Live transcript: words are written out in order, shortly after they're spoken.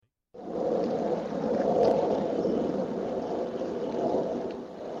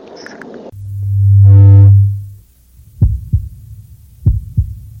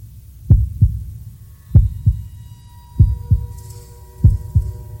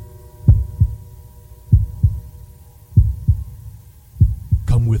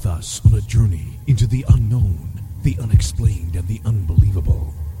with us on a journey into the unknown, the unexplained, and the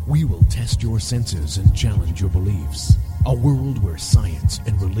unbelievable. We will test your senses and challenge your beliefs. A world where science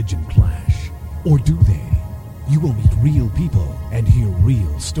and religion clash. Or do they? You will meet real people and hear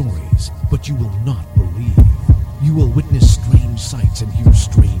real stories, but you will not believe. You will witness strange sights and hear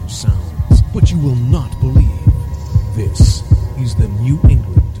strange sounds, but you will not believe. This is the New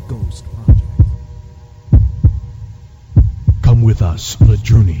England Ghost Project. Come with us on a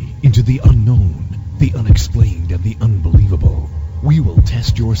journey into the unknown, the unexplained, and the unbelievable. We will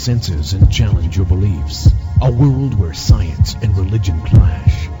test your senses and challenge your beliefs. A world where science and religion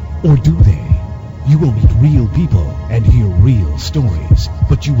clash. Or do they? You will meet real people and hear real stories,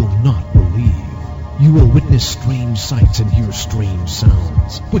 but you will not believe. You will witness strange sights and hear strange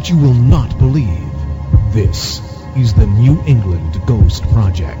sounds, but you will not believe. This is the New England Ghost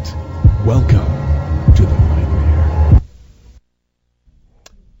Project. Welcome to the nightmare.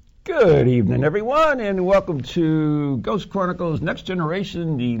 Good evening, everyone, and welcome to Ghost Chronicles Next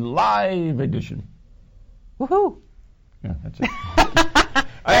Generation, the live edition. Woohoo! Yeah, that's it.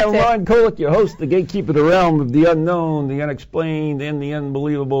 I am Ron Kolick, your host, the gatekeeper of the realm of the unknown, the unexplained, and the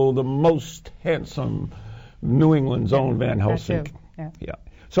unbelievable, the most handsome New England's own Van Helsing. Yeah.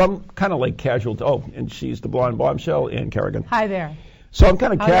 So I'm kind of like casual. And she's the blonde bombshell, Ann Kerrigan. Hi there. So I'm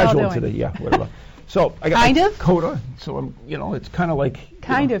kind of casual today. Yeah, whatever. So I got kind my of coda. So I'm, it's kind of like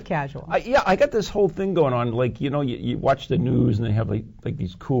kind of casual. I got this whole thing going on. Like, you watch the news and they have like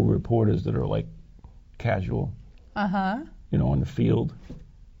these cool reporters that are like casual. On the field.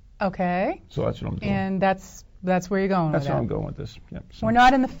 Okay. So that's what I'm doing. And that's where you're going That's with where that. I'm going with this. Yep. So. We're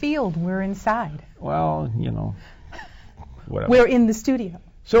not in the field. We're inside. Well, whatever. We're in the studio.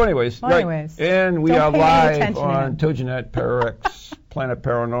 So anyways. And we are live on TogiNet, ParaX, Planet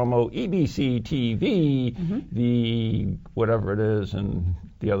Paranormal, EBC TV, the whatever it is, and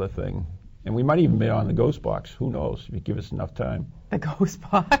the other thing. And we might even be on the Ghost Box. Who knows? If you give us enough time. The Ghost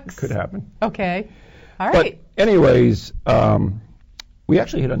Box? Could happen. Okay. All right. But anyways, we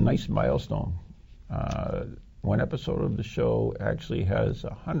actually hit a nice milestone. One episode of the show actually has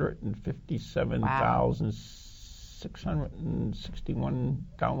 157,661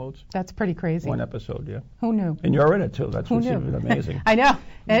 downloads. That's pretty crazy. One episode, yeah. Who knew? And you're in it, too. That's what's even amazing. I know.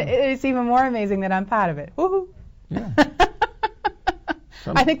 It's even more amazing that I'm part of it. Woohoo! Yeah.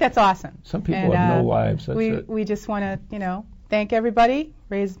 I think that's awesome. Some people have no lives. That's it. We just want to, thank everybody.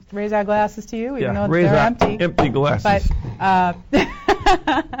 Raise our glasses to you, even though raise they're our empty. Empty glasses. But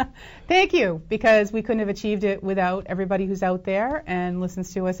thank you, because we couldn't have achieved it without everybody who's out there and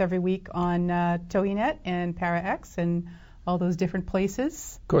listens to us every week on TogiNet and ParaX and all those different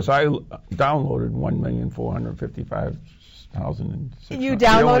places. Of course, I downloaded 1,455,600. You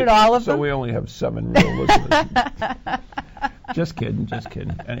downloaded all of them? So we only have 7 real listeners. Just kidding.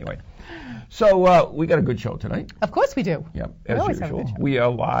 Anyway. So we got a good show tonight. Of course we do. Yep, as usual. We are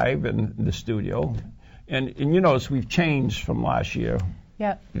live in the studio. And you notice we've changed from last year.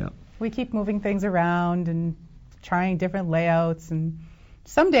 Yep. Yeah. We keep moving things around and trying different layouts, and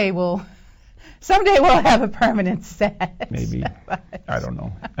someday we'll have a permanent set. Maybe. I don't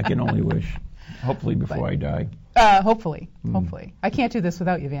know. I can only wish. Hopefully before I die. Hopefully. I can't do this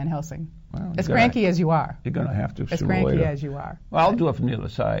without you, Van Helsing. Well, as cranky as you are. You're going to have to as sooner or cranky later. as you are. Well, I'll do it from the other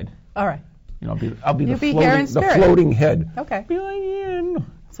side. All right. I'll be the floating head. Okay. Be like,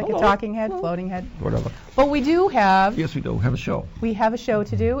 it's like a talking head, floating head. Whatever. But we do have... Yes, we do. Have a show. We have a show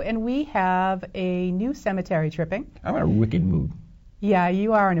to do, and we have a new cemetery tripping. I'm in a wicked mood. Yeah,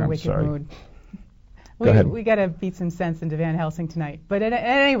 you are in a wicked sorry. mood. Go ahead. We got to beat some sense into Van Helsing tonight. But at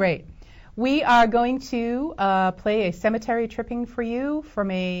any rate, we are going to play a cemetery tripping for you from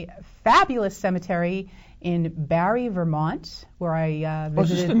a fabulous cemetery in Barre, Vermont, where I visited. Oh, is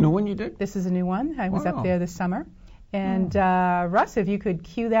this the new one you did? This is a new one. I was up there this summer. And Russ, if you could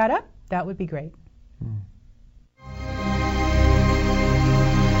cue that up, that would be great.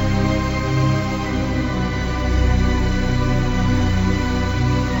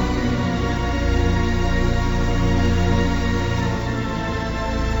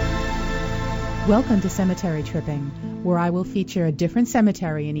 Welcome to Cemetery Tripping, where I will feature a different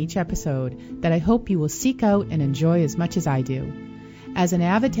cemetery in each episode that I hope you will seek out and enjoy as much as I do. As an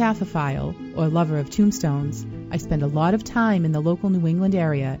avid taphophile, or lover of tombstones, I spend a lot of time in the local New England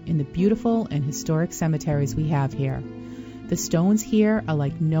area in the beautiful and historic cemeteries we have here. The stones here are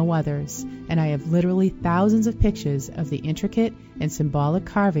like no others, and I have literally thousands of pictures of the intricate and symbolic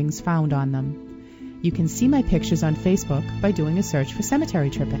carvings found on them. You can see my pictures on Facebook by doing a search for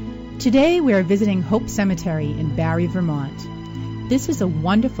Cemetery Tripping. Today we are visiting Hope Cemetery in Barre, Vermont. This is a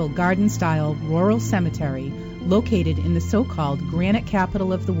wonderful garden-style rural cemetery located in the so-called granite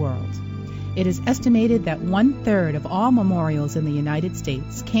capital of the world. It is estimated that 1/3 of all memorials in the United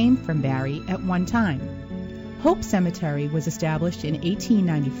States came from Barre at one time. Hope Cemetery was established in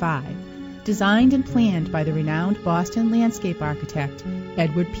 1895, designed and planned by the renowned Boston landscape architect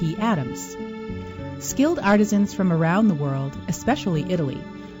Edward P. Adams. Skilled artisans from around the world, especially Italy,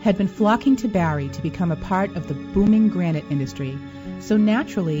 had been flocking to Barre to become a part of the booming granite industry, so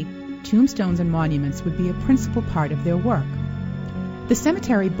naturally, tombstones and monuments would be a principal part of their work. The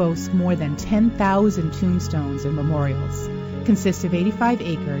cemetery boasts more than 10,000 tombstones and memorials, consists of 85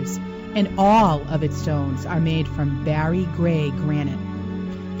 acres, and all of its stones are made from Barre gray granite.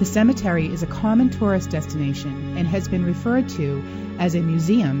 The cemetery is a common tourist destination and has been referred to as a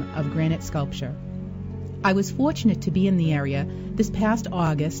museum of granite sculpture. I was fortunate to be in the area this past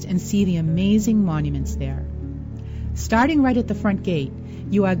August and see the amazing monuments there. Starting right at the front gate,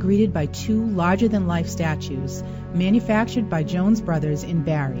 you are greeted by two larger-than-life statues manufactured by Jones Brothers in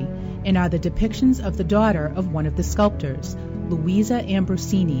Barre and are the depictions of the daughter of one of the sculptors, Luisa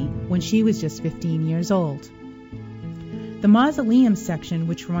Ambrosini, when she was just 15 years old. The mausoleum section,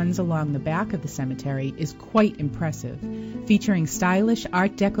 which runs along the back of the cemetery, is quite impressive, featuring stylish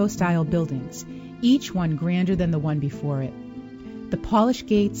Art Deco-style buildings, each one grander than the one before it. The polished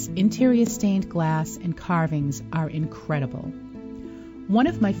gates, interior stained glass, and carvings are incredible. One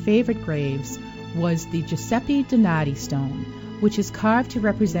of my favorite graves was the Giuseppe Donati stone, which is carved to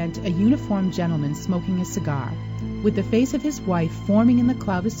represent a uniformed gentleman smoking a cigar, with the face of his wife forming in the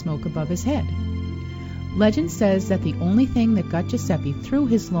cloud of smoke above his head. Legend says that the only thing that got Giuseppe through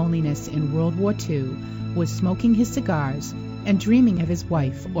his loneliness in World War II was smoking his cigars and dreaming of his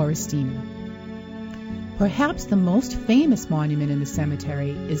wife, Oresttina. Perhaps the most famous monument in the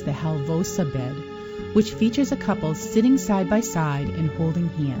cemetery is the Helvosa bed, which features a couple sitting side by side and holding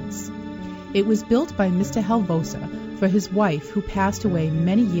hands. It was built by Mr. Helvosa for his wife, who passed away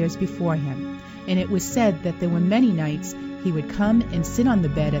many years before him, and it was said that there were many nights he would come and sit on the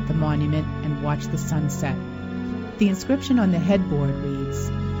bed at the monument and watch the sunset. The inscription on the headboard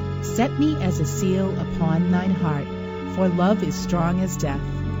reads, "Set me as a seal upon thine heart, for love is strong as death."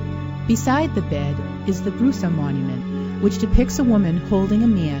 Beside the bed is the Brusa monument, which depicts a woman holding a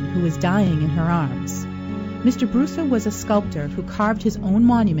man who is dying in her arms. Mr. Brusa was a sculptor who carved his own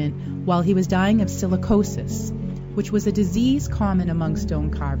monument while he was dying of silicosis, which was a disease common among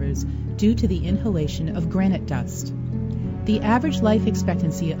stone carvers due to the inhalation of granite dust. The average life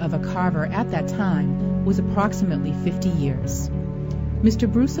expectancy of a carver at that time was approximately 50 years. Mr.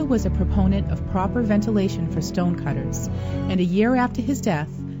 Brusa was a proponent of proper ventilation for stone cutters, and a year after his death,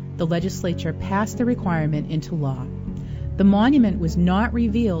 the legislature passed the requirement into law. The monument was not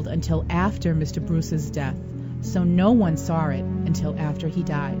revealed until after Mr. Brusa's death, so no one saw it until after he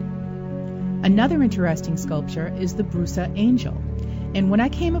died. Another interesting sculpture is the Brusa Angel, and when I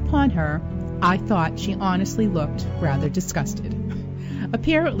came upon her, I thought she honestly looked rather disgusted.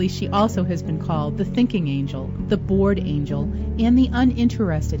 Apparently, she also has been called the thinking angel, the bored angel, and the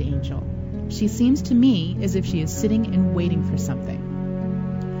uninterested angel. She seems to me as if she is sitting and waiting for something.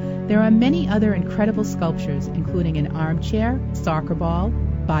 There are many other incredible sculptures, including an armchair, soccer ball,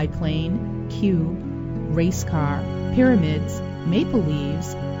 biplane, cube, race car, pyramids, maple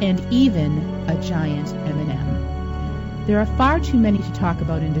leaves, and even a giant M&M. There are far too many to talk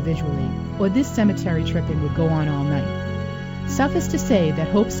about individually, or this cemetery tripping would go on all night. Suffice to say that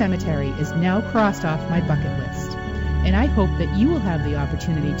Hope Cemetery is now crossed off my bucket list, and I hope that you will have the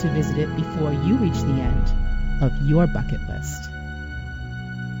opportunity to visit it before you reach the end of your bucket list.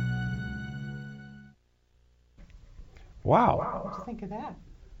 Wow. What do you think of that?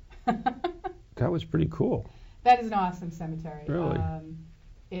 That was pretty cool. That is an awesome cemetery. Really?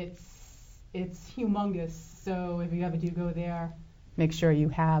 It's humongous, so if you ever do go there, make sure you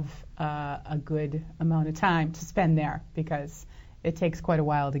have a good amount of time to spend there, because it takes quite a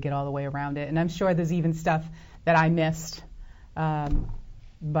while to get all the way around it. And I'm sure there's even stuff that I missed,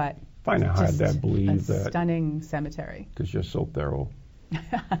 but Find it hard to believe that. Stunning cemetery. Because you're so thorough.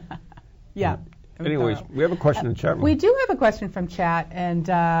 Yeah. Anyways, we have a question in chat room. We do have a question from chat, and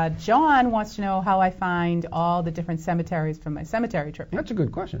John wants to know how I find all the different cemeteries from my cemetery trip. That's a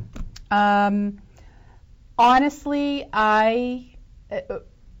good question. Honestly,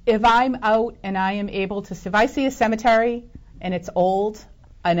 if I'm out and I am able to, if I see a cemetery and it's old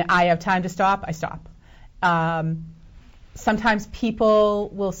and I have time to stop, I stop. Sometimes people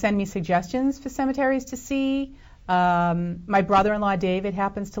will send me suggestions for cemeteries to see. My brother-in-law David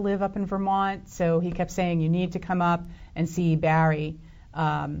happens to live up in Vermont, so he kept saying you need to come up and see Barre,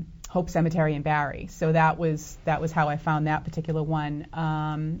 Hope Cemetery in Barre. So that was how I found that particular one.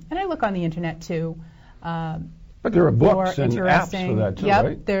 And I look on the internet too. But there are books and apps for that too,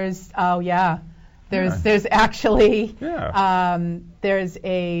 right? There's actually there's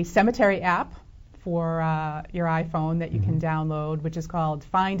a cemetery app for your iPhone that you can download, which is called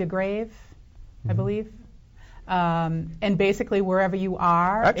Find a Grave, I believe. And basically, wherever you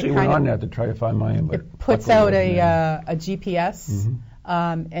are, actually went on that to try to find mine, but it puts out a GPS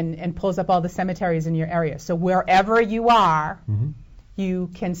and pulls up all the cemeteries in your area. So wherever you are, you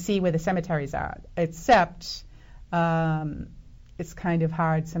can see where the cemeteries are. Except it's kind of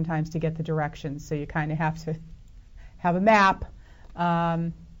hard sometimes to get the directions, so you kind of have to have a map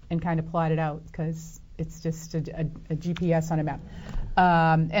and kind of plot it out because it's just a GPS on a map.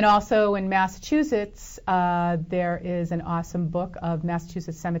 And also in Massachusetts, there is an awesome book of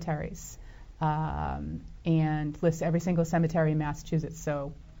Massachusetts cemeteries and lists every single cemetery in Massachusetts.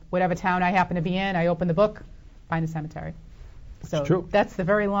 So whatever town I happen to be in, I open the book, find a cemetery. So true. That's the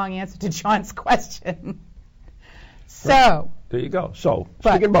very long answer to John's question. So there you go. So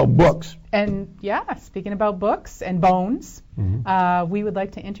speaking about books. And speaking about books and bones, we would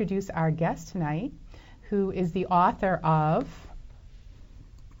like to introduce our guest tonight, who is the author of,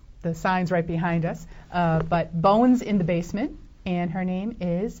 the sign's right behind us, but Bones in the Basement, and her name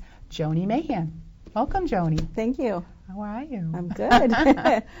is Joni Mahan. Welcome, Joni. Thank you. How are you? I'm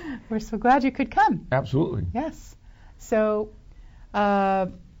good. We're so glad you could come. Absolutely. Yes. So,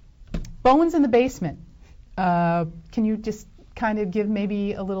 Bones in the Basement. Can you just kind of give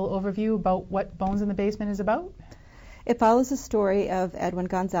maybe a little overview about what Bones in the Basement is about? It follows the story of Edwin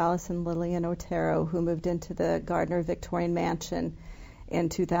Gonzalez and Lillian Otero, who moved into the Gardner Victorian Mansion in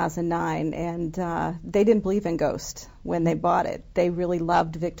 2009, and they didn't believe in ghosts when they bought it. They really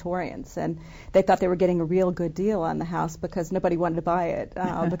loved Victorians, and they thought they were getting a real good deal on the house because nobody wanted to buy it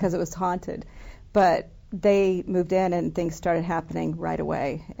because it was haunted. But they moved in, and things started happening right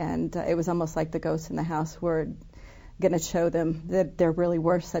away, and it was almost like the ghosts in the house were going to show them that there really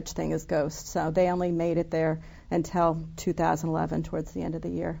were such thing as ghosts. So they only made it there until 2011, towards the end of the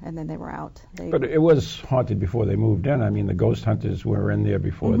year, and then they were out. But it was haunted before they moved in. I mean, the ghost hunters were in there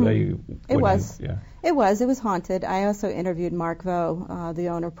before they... It was haunted. I also interviewed Mark Vo, the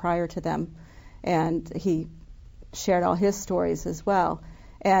owner, prior to them, and he shared all his stories as well.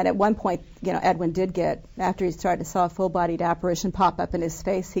 And at one point, Edwin did get, after he started to saw a full-bodied apparition pop up in his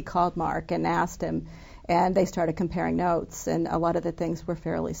face, he called Mark and asked him, and they started comparing notes, and a lot of the things were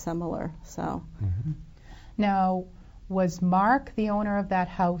fairly similar. So... Now, was Mark the owner of that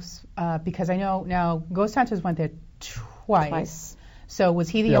house? Because I know now ghost hunters went there twice. So was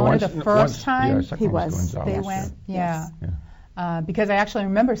he the owner the first time? He was. They went, because I actually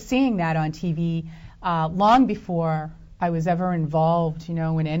remember seeing that on TV long before I was ever involved,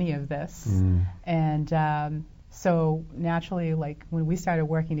 in any of this. And so naturally, like when we started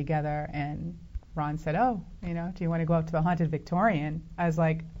working together, and Ron said, "Oh, do you want to go up to the Haunted Victorian?" I was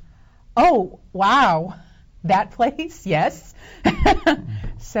like, "Oh, wow." That place, yes.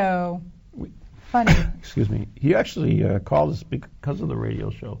 So, funny. Excuse me. He actually called us because of the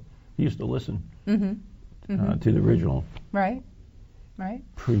radio show. He used to listen to the original. Right.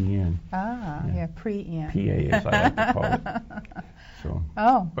 Pre-Ian. Pre-Ian. PA, as I like to call it. So.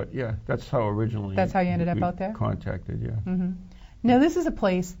 Oh. But yeah, that's how originally. That's how you ended up out there? Contacted, yeah. Now, this is a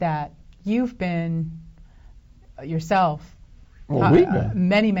place that you've been yourself. Well, we've been.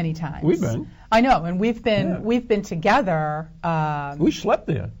 Many, many times. We've been. I know, and we've been together. We slept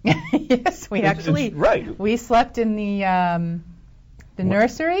there. Yes, we actually. Right. We slept in the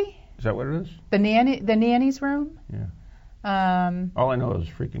nursery. Is that what it is? The nanny's room. Yeah. All I know is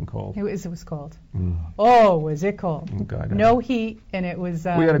freaking cold. It was cold. Oh, was it cold? Oh, God. No heat, and it was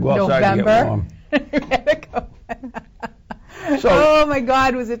we had to go outside November. to get warm. We had to go. Oh my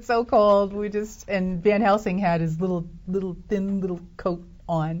God, was it so cold? And Van Helsing had his little thin coat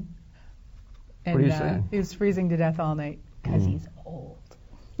on. And, what are you saying? He was freezing to death all night because he's old.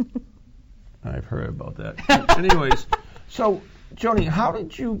 I've heard about that. Anyways, so Joni, how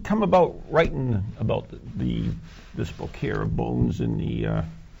did you come about writing about this book here of Bones in the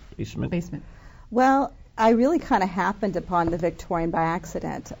Basement? Well, I really kind of happened upon the Victorian by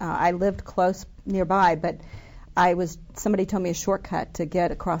accident. I lived close nearby, but somebody told me a shortcut to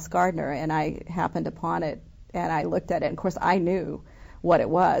get across Gardner, and I happened upon it, and I looked at it. And of course, I knew what it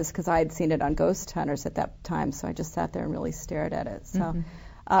was because I had seen it on Ghost Hunters at that time, so I just sat there and really stared at it. So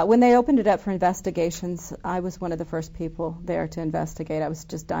When they opened it up for investigations, I was one of the first people there to investigate. I was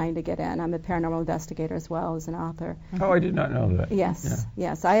just dying to get in. I'm a paranormal investigator as well as an author. Oh, I did not know that. Yes,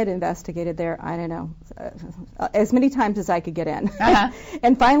 yes. I had investigated there, I don't know, as many times as I could get in.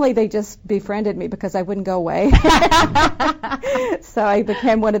 And finally they just befriended me because I wouldn't go away. So I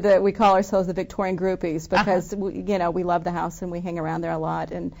became one of we call ourselves the Victorian groupies because, we love the house and we hang around there a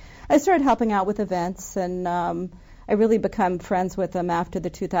lot. And I started helping out with events, and I really become friends with them after the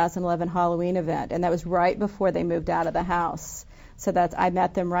 2011 Halloween event, and that was right before they moved out of the house. So I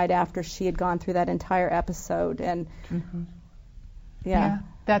met them right after she had gone through that entire episode, and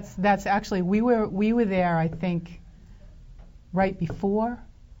that's actually we were there, I think, right before.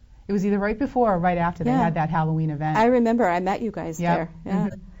 It was either right before or right after they had that Halloween event. I remember I met you guys there. Yeah.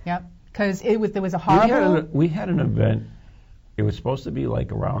 Yep. Because there was a horrible. We had an event. It was supposed to be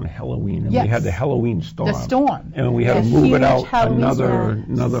like around Halloween, and Yes. we had the Halloween storm. The storm. And we had to The move it huge out Halloween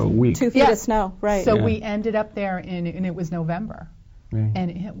another week. 2 feet of snow, right. So Yeah. we ended up there, and it was November. And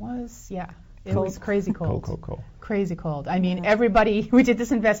it was, it was crazy cold. Cold. Crazy cold. I mean, everybody, we did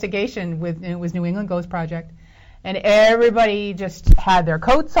this investigation and it was New England Ghost Project, and everybody just had their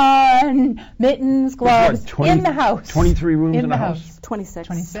coats on, mittens, gloves, in the house. 23 rooms in the house?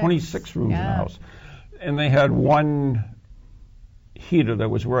 26. 26 rooms in the house. And they had one heater that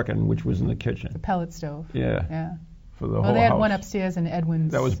was working, which was in the kitchen. The pellet stove. Yeah. For the whole Well, they had house. one upstairs in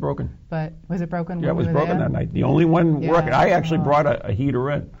Edwin's. That was broken. But was it broken? Yeah, it when was we were broken there? that night. The only one working. I actually brought a heater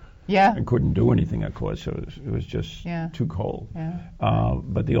in. Yeah. And couldn't do anything, of course. So it was just too cold. Yeah.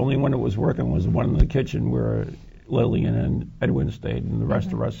 But the only one that was working was the one in the kitchen where Lillian and Edwin stayed, and the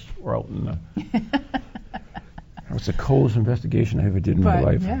rest of us were out in the... That was the coldest investigation I ever did in my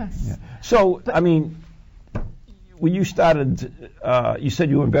life. Yes. Yeah. So, I mean, when you started, you said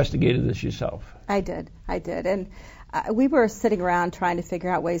you investigated this yourself. I did. And we were sitting around trying to figure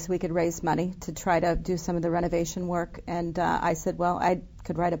out ways we could raise money to try to do some of the renovation work. And I said, well, I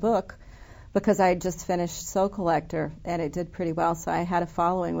could write a book because I had just finished Soul Collector, and it did pretty well. So I had a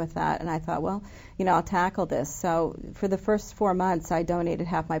following with that. And I thought, well, I'll tackle this. So for the first 4 months, I donated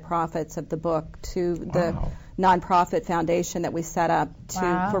half my profits of the book to the nonprofit foundation that we set up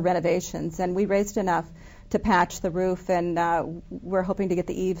for renovations. And we raised enough to patch the roof, and we're hoping to get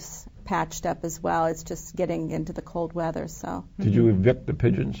the eaves patched up as well. It's just getting into the cold weather. So Did you evict the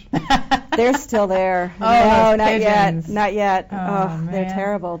pigeons? They're still there. Oh, no, not pigeons. yet. Not yet. Oh, they're man.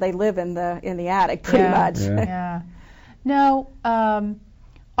 terrible. They live in the attic pretty much. Yeah. No,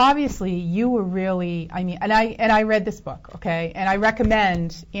 obviously you were really, and I read this book, okay? And I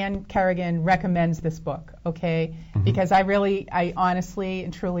recommend, Ann Kerrigan recommends this book, okay? Mm-hmm. Because I honestly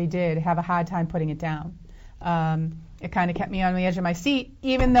and truly did have a hard time putting it down. It kind of kept me on the edge of my seat,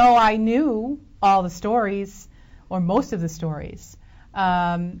 even though I knew all the stories, or most of the stories.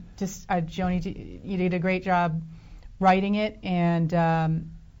 Joni, you did a great job writing it, and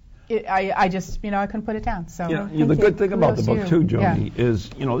I just, I couldn't put it down. So the good thing about the book too, Joni, Yeah. is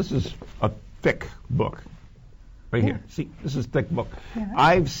this is a thick book. Right here. See, this is a thick book. Yeah.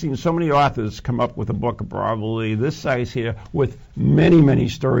 I've seen so many authors come up with a book probably this size here with many, many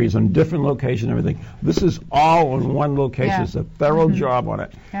stories on different locations and everything. This is all in one location. Yeah. It's a thorough job on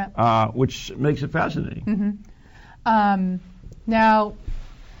it, Yeah. which makes it fascinating. Mm-hmm. Now,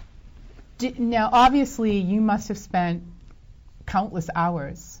 obviously, you must have spent countless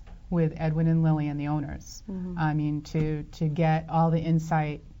hours with Edwin and Lillian, the owners. Mm-hmm. I mean, to get all the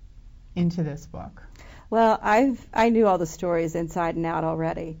insight into this book. Well, I knew all the stories inside and out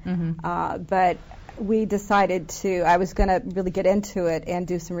already, but we decided I was going to really get into it and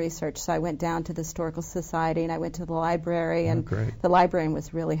do some research. So I went down to the Historical Society, and I went to the library, and the librarian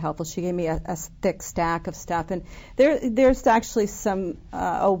was really helpful. She gave me a thick stack of stuff, and there's actually some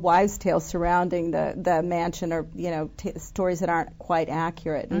old wives' tales surrounding the mansion, or stories that aren't quite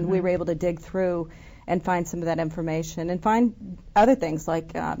accurate, and we were able to dig through and find some of that information, and find other things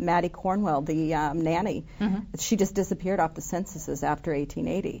like Maddie Cornwell, the nanny. She just disappeared off the censuses after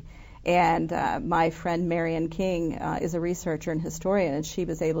 1880. And my friend Marion King is a researcher and historian, and she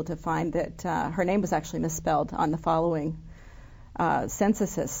was able to find that her name was actually misspelled on the following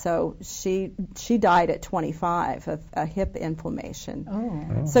censuses. So she died at 25 of a hip inflammation.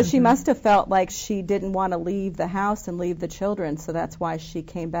 Oh. So she must have felt like she didn't want to leave the house and leave the children, so that's why she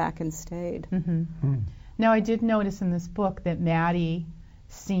came back and stayed. Now, I did notice in this book that Maddie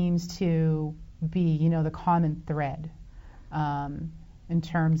seems to be, the common thread in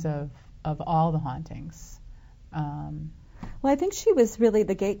terms of all the hauntings. Well, I think she was really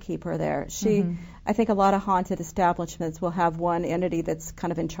the gatekeeper there. I think a lot of haunted establishments will have one entity that's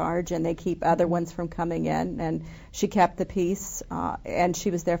kind of in charge, and they keep other ones from coming in, and she kept the peace, and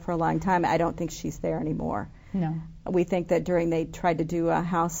she was there for a long time. I don't think she's there anymore. No. We think that they tried to do a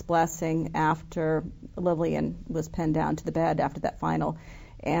house blessing after Lillian was pinned down to the bed after that final,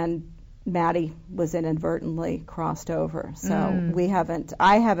 and Maddie was inadvertently crossed over. So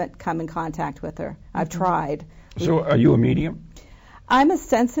I haven't come in contact with her. I've tried. So are you a medium? I'm a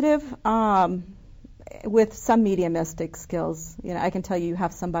sensitive with some mediumistic skills. I can tell you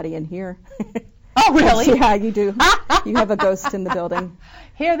have somebody in here. Oh, really? Yeah, you do. You have a ghost in the building.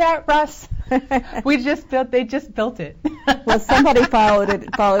 Hear that, Russ? They just built it. Well, somebody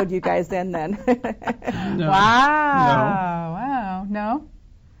followed you guys in then. No. Wow. No?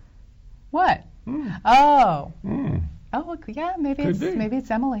 What? Oh. Oh, yeah, maybe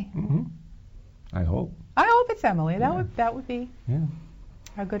it's Emily. Mm-hmm. I hope it's Emily. That would be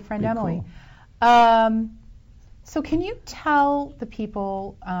our good friend Emily. Cool. So can you tell the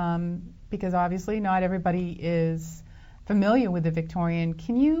people, because obviously not everybody is familiar with the Victorian,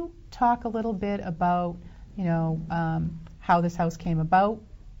 can you talk a little bit about, how this house came about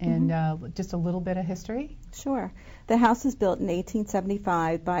and just a little bit of history? Sure. The house was built in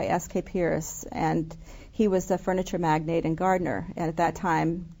 1875 by S.K. Pierce, and he was a furniture magnate in Gardner. And at that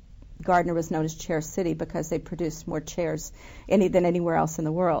time, Gardner was known as Chair City because they produced more chairs than anywhere else in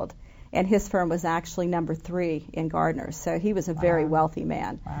the world. And his firm was actually number 3 in Gardner, so he was a very wealthy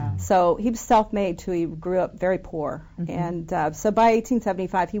man. Wow. So he was self-made too. He grew up very poor, and so by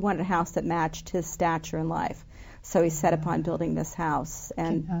 1875 he wanted a house that matched his stature in life. So he set upon building this house.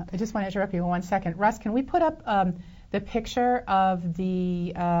 And I just want to interrupt you 1 second. Russ, can we put up the picture of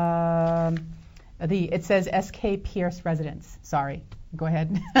the it says S.K. Pierce Residence. Sorry. Go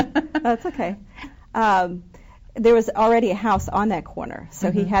ahead. That's okay. There was already a house on that corner,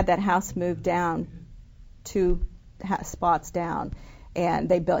 so he had that house moved down 2 spots down,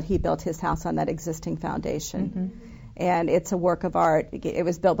 and he built his house on that existing foundation. And it's a work of art. It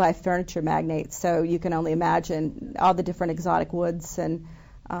was built by a furniture magnate, so you can only imagine all the different exotic woods and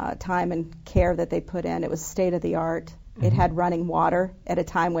time and care that they put in. It was state of the art. It had running water at a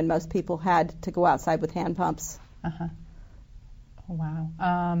time when most people had to go outside with hand pumps. Oh,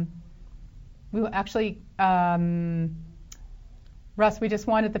 wow. We will actually, Russ, we just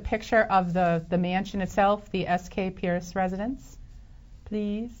wanted the picture of the mansion itself, the S.K. Pierce residence.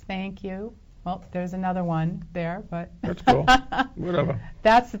 Please, thank you. Well, there's another one there, but that's cool. Whatever.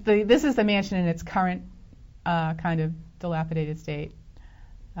 This is the mansion in its current kind of dilapidated state.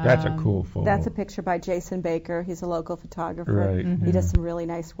 That's a cool photo. That's a picture by Jason Baker. He's a local photographer. Right. He does some really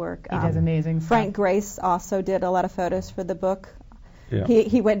nice work. He does amazing stuff. Frank Grace also did a lot of photos for the book. Yeah.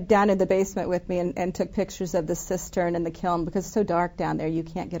 He went down in the basement with me and took pictures of the cistern and the kiln because it's so dark down there you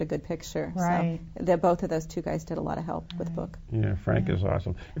can't get a good picture. Right. So both of those 2 guys did a lot of help with the book. Yeah, Frank is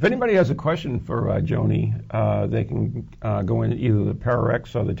awesome. If anybody has a question for Joni, they can go in either the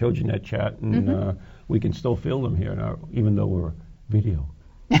Pararex or the TogiNet chat, and we can still field them here now, even though we're video.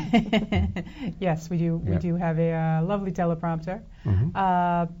 Yes, we do. Yeah. We do have a lovely teleprompter.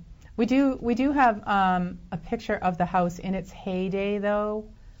 We do have a picture of the house in its heyday, though.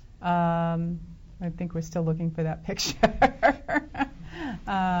 I think we're still looking for that picture.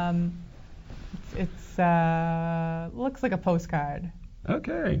 It's looks like a postcard.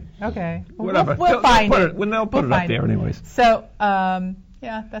 Okay. Whatever. We'll find it. They'll put it up there anyways. So,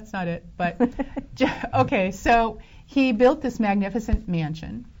 yeah, that's not it. But okay, so he built this magnificent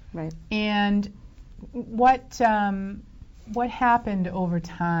mansion. Right. And what happened over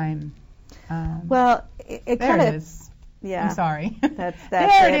time? Well, it there kind it of is. Yeah. I'm sorry. That's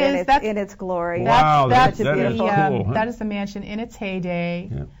there it. It is. In its glory. Wow, that's that is cool. Huh? That is the mansion in its heyday.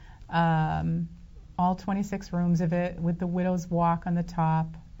 Yeah. All 26 rooms of it with the Widow's Walk on the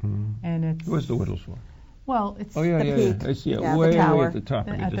top. And it's. Where's the Widow's Walk? Well, it's Oh, yeah. I see it way at the top.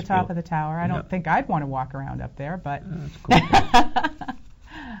 at the top of the tower. I don't think I'd want to walk around up there, but. That's cool.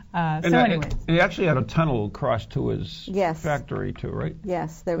 So anyways. He actually had a tunnel across to his Yes. factory too, right?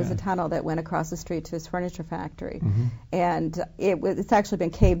 Yes, there was a tunnel that went across the street to his furniture factory, and it's actually been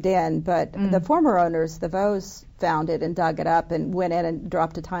caved in. But the former owners, the Vos, found it and dug it up and went in and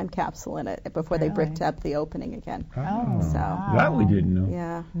dropped a time capsule in it before they bricked up the opening again. Oh, So that we didn't know.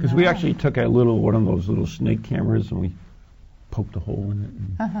 yeah, Because we actually took one of those little snake cameras and we poked a hole in it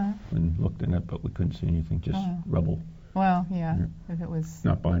and looked in it, but we couldn't see anything, just rubble. Well, yeah, if it was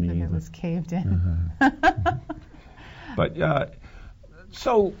Not binding if either. it was caved in. But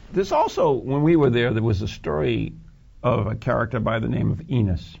so there's also, when we were there was a story of a character by the name of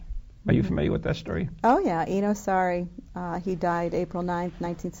Enos. Are you familiar with that story? Oh, yeah. Eno Sari. He died April 9th,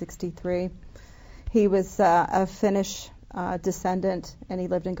 1963. He was a Finnish descendant, and he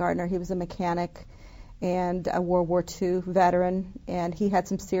lived in Gardner. He was a mechanic and a World War II veteran, and he had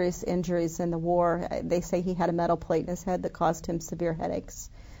some serious injuries in the war. They say he had a metal plate in his head that caused him severe headaches.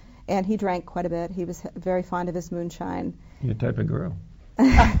 And he drank quite a bit. He was very fond of his moonshine. Your type of girl.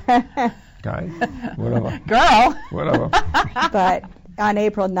 Guy. Whatever. Girl. Whatever. But on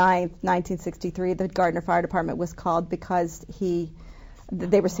April 9th, 1963, the Gardner Fire Department was called because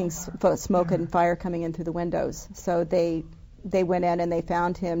they were seeing smoke and fire coming in through the windows. So they went in and they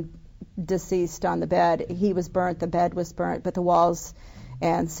found him deceased on the bed. He was burnt, the bed was burnt, but the walls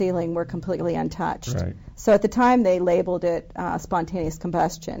and ceiling were completely untouched. Right. So at the time they labeled it spontaneous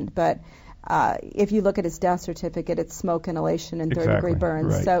combustion, but if you look at his death certificate, it's smoke inhalation and third-degree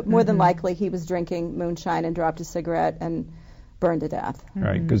burns. Right. So more than likely he was drinking moonshine and dropped a cigarette and burned to death.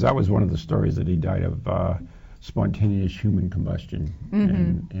 Right, because that was one of the stories that he died of spontaneous human combustion.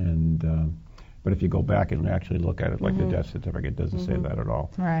 But if you go back and actually look at it, like the death certificate doesn't say that at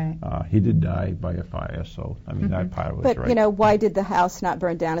all. Right. He did die by a fire, so I mean that part was But, right. you know, why did the house not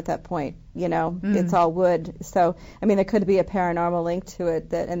burn down at that point? You know, it's all wood. So, I mean, there could be a paranormal link to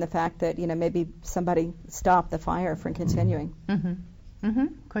it, and the fact that, you know, maybe somebody stopped the fire from continuing.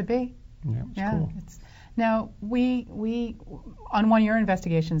 Could be. Yeah, it's cool. Now, we on one of your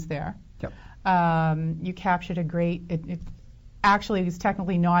investigations there, Yep. you captured a great. It actually is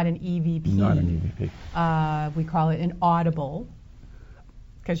technically not an EVP. Not an EVP. We call it an audible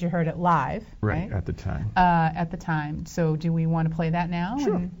because you heard it live, right? At the time. At the time. So, do we want to play that now?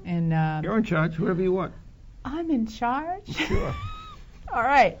 Sure. You're in charge. Whatever you want. I'm in charge. Sure. All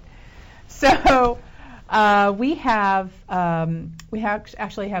right. So. We actually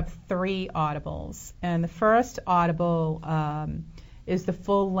have 3 audibles, and the first audible is the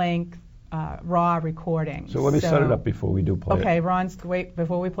full-length raw recording. So let me set it up before we do play it. Okay,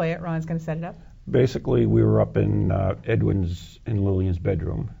 before we play it, Ron's going to set it up. Basically, we were up in Edwin's and Lillian's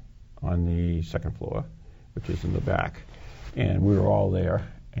bedroom on the second floor, which is in the back, and we were all there.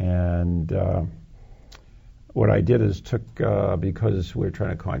 And what I did is because we were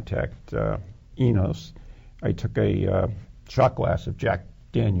trying to contact Enos, I took a shot glass of Jack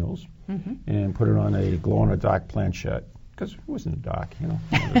Daniels and put it on a glow-in-the-dark planchette, because it wasn't dark, you know.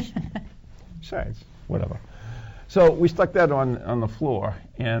 Besides, whatever. So we stuck that on the floor,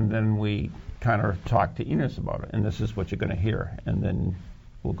 and then we kind of talked to Enos about it, and this is what you're going to hear, and then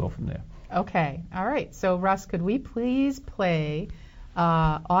we'll go from there. Okay, all right. So, Russ, could we please play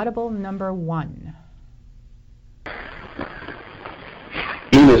audible number 1?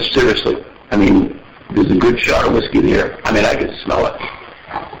 Enos, seriously, I mean, there's a good shot of whiskey there. I mean, I can smell it.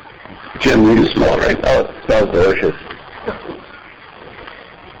 Jim, you can smell it, right? Oh, it smells delicious.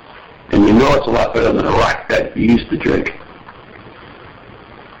 And you know it's a lot better than the rock that you used to drink.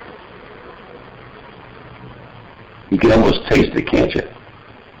 You can almost taste it, can't you?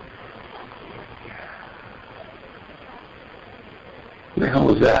 What the hell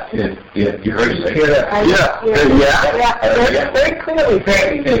was that? Yeah, you heard it. Hear that? Yeah. Very clearly.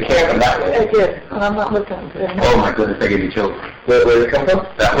 You did camera that way. I did. I'm not looking. Oh my goodness, I gave you chills. Where did it come from?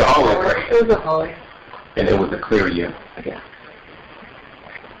 That was Holly. It was a Holly. And it was a clear year. Okay.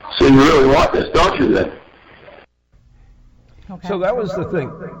 So you really want this, don't you, then? Okay. So that was the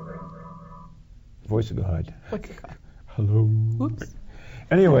thing. Voice of God. What's it called? Hello. Oops.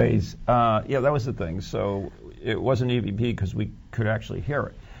 Anyways, yeah, that was the thing. So it wasn't EVP because we could actually hear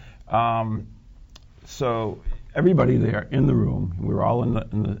it. So everybody there in the room, we were all in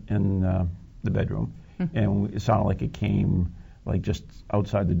the bedroom, and it sounded like it came like just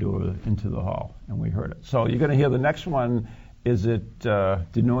outside the door into the hall, and we heard it. So you're going to hear the next one. Is it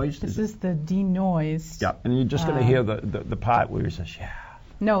denoised? This is the denoised. Yeah, and you're just going to hear the part where he says, yeah.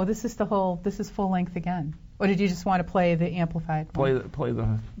 No, this is full length again. Or did you just want to play the amplified one? Play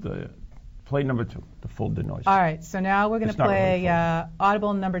number 2, the full denoised. All right, so now we're going to It's not play really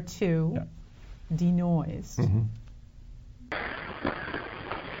audible number 2, Yeah. denoised.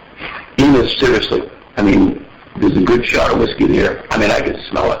 Enos, seriously, I mean, there's a good shot of whiskey there. I mean, I can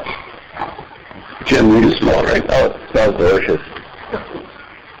smell it. Jim, you can smell it, right? Oh, it smells delicious.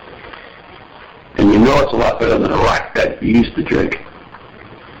 And you know it's a lot better than the rock that you used to drink.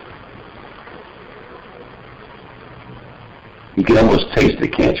 You can almost taste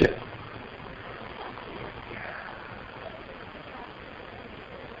it, can't you?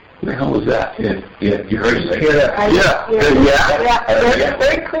 What the hell was that? Yeah, you heard it. Hear that? Yeah.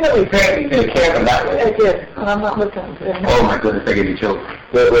 Very clearly. You did camera that way. I did. I'm not looking. Oh my goodness, I gave you chills.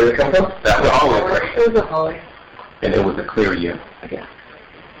 Where did it come from? That was Holly. It was a Holly. And it was a clear year. Okay.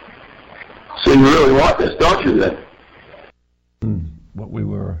 So you really want this, don't you, then? What we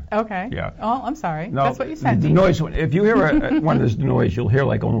were. Okay. Yeah. Oh, I'm sorry. No, that's what you said. The noise. If you hear one of this noise, you'll hear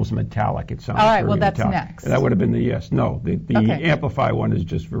like almost metallic. It sounds. All right. very Well, that's metallic. next. That would have been the yes. No, the Okay. amplify one is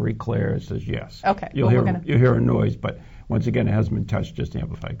just very clear. It says yes. Okay. You'll Well, hear a noise, but once again, it hasn't been touched. Just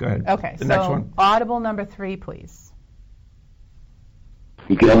amplify. Go ahead. Okay. The next one. Audible number 3, please.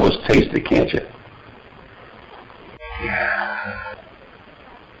 You can almost taste it, can't you?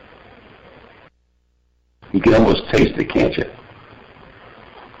 You can almost taste it, can't you?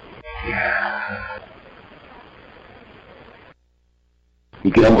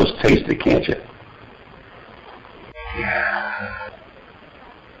 You can almost taste it, can't you?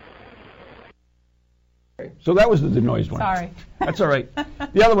 So that was the denoised one. Sorry. That's all right.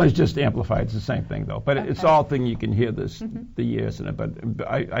 The other one is just amplified. It's the same thing, though. But it's all thing you can hear the yes in it. But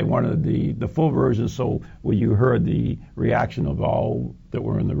I wanted the full version, so when you heard the reaction of all that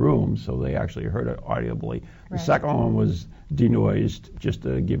were in the room, so they actually heard it audibly. The Right. second one was denoised, just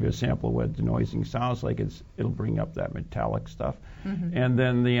to give you a sample of what denoising sounds like. It'll bring up that metallic stuff. And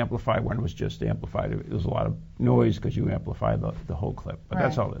then the amplified one was just amplified. It was a lot of noise because you amplify the whole clip. But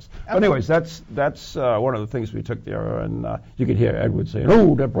that's Right. all this. Okay. But anyways, that's one of the things we took there, and you could hear Edward saying,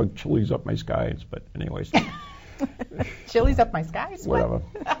 "Oh, that brought chilies up my skies." But anyways, Chili's up my skies. What? whatever.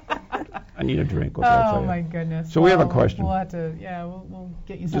 I need a drink. What can I tell Oh you? my goodness. So we have a Well, question. We'll have to. Yeah, we'll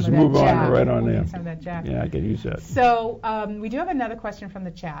get you some Just of that move on Jack. right on We'll there. get some of that Jack. Yeah, I can use that. So we do have another question from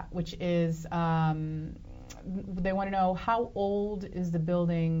the chat, which is they want to know how old is the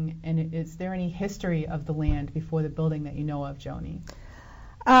building, and is there any history of the land before the building that you know of, Joni?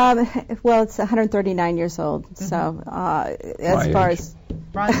 Well, it's 139 years old. So as far age. as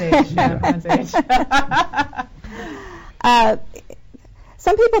Bronze Age. Yeah, Bronze Age.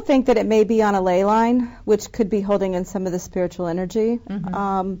 some people think that it may be on a ley line, which could be holding in some of the spiritual energy.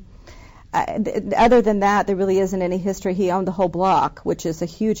 Other than that, there really isn't any history. He owned the whole block, which is a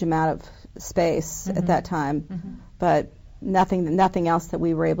huge amount of space at that time, but nothing else that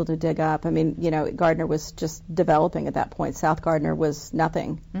we were able to dig up. I mean, Gardner was just developing at that point. South Gardner was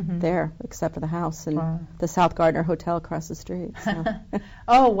nothing there except for the house and the South Gardner Hotel across the street. So.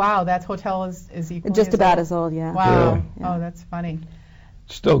 Oh, wow, that hotel is equally Just as about old? as old, yeah. Wow. Yeah. Oh, that's funny.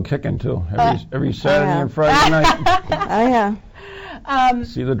 Still kicking too. Every Saturday yeah. and Friday night. Oh, yeah.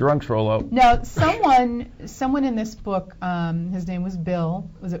 See the drunks roll out. Now, someone in this book, his name was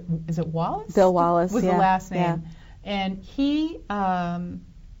Bill. Is it Wallace? Bill Wallace, was yeah. the last name. Yeah. And he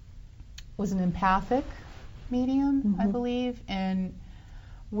was an empathic medium, I believe, and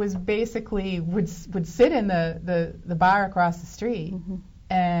was basically would sit in the bar across the street,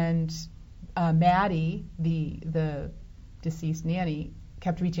 and Maddie, the deceased nanny,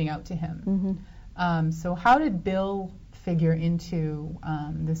 kept reaching out to him. So how did Bill figure into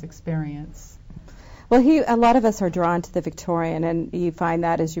this experience? Well, a lot of us are drawn to the Victorian, and you find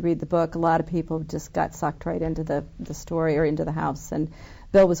that as you read the book. A lot of people just got sucked right into the story or into the house. And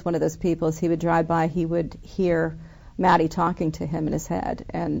Bill was one of those people. As he would drive by, he would hear Maddie talking to him in his head.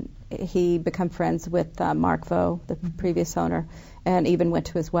 And he became friends with Mark Vaux, the previous owner, and even went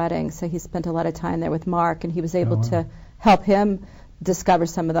to his wedding. So he spent a lot of time there with Mark, and he was able to help him discover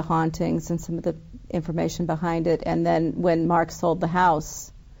some of the hauntings and some of the information behind it. And then when Mark sold the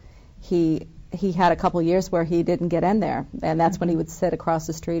house, he had a couple years where he didn't get in there, and that's when he would sit across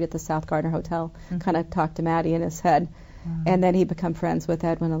the street at the South Gardner Hotel, kind of talk to Maddie in his head. And then he became friends with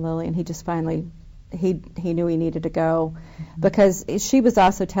Edwin and Lily, and he just finally, he knew he needed to go, because she was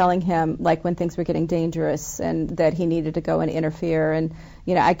also telling him, like, when things were getting dangerous and that he needed to go and interfere. And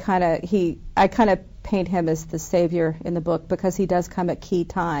I kind of paint him as the savior in the book, because he does come at key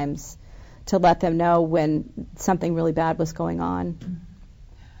times to let them know when something really bad was going on.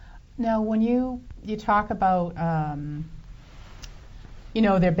 Now, when you talk about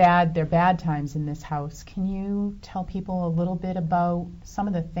their bad times in this house, can you tell people a little bit about some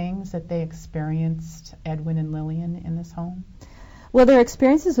of the things that they experienced, Edwin and Lillian, in this home? Well, their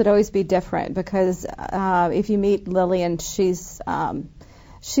experiences would always be different, because if you meet Lillian, she's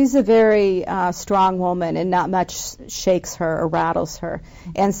a very strong woman, and not much shakes her or rattles her.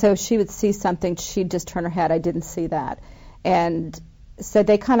 And so she would see something, she'd just turn her head, I didn't see that. And so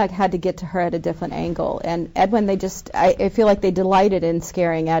they kind of had to get to her at a different angle. And Edwin, I feel like they delighted in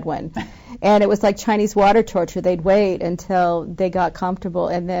scaring Edwin. And it was like Chinese water torture. They'd wait until they got comfortable,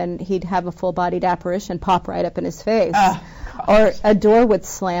 and then he'd have a full-bodied apparition pop right up in his face. Or a door would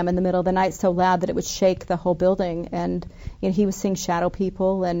slam in the middle of the night so loud that it would shake the whole building. And he was seeing shadow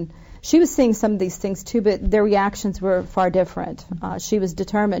people, and she was seeing some of these things too, but their reactions were far different. She was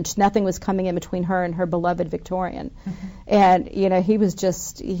determined. Nothing was coming in between her and her beloved Victorian. Mm-hmm. And, he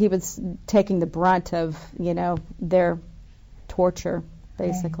was taking the brunt of, their torture,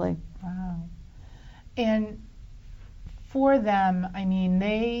 basically. Right. Wow. And for them, I mean,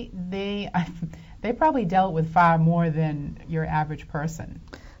 they probably dealt with far more than your average person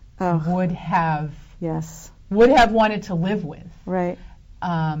would have wanted to live with. Right.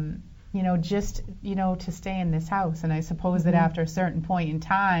 Just to stay in this house. And I suppose that after a certain point in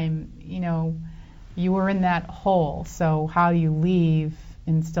time, you were in that hole. So how do you leave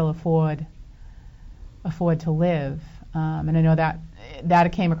and still afford to live? And I know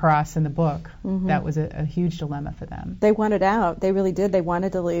that came across in the book. Mm-hmm. That was a huge dilemma for them. They wanted out. They really did. They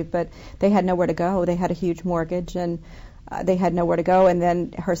wanted to leave, but they had nowhere to go. They had a huge mortgage, and they had nowhere to go. And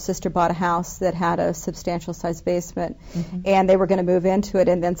then her sister bought a house that had a substantial-sized basement, and they were going to move into it.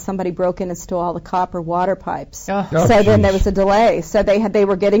 And then somebody broke in and stole all the copper water pipes. Then there was a delay. So they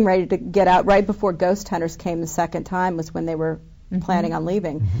were getting ready to get out right before ghost hunters came the second time. Was when they were planning on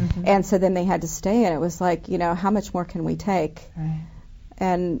leaving. Mm-hmm. And so then they had to stay, and it was like, how much more can we take? Right.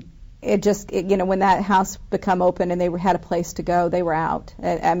 And it just, when that house become open and they had a place to go, they were out.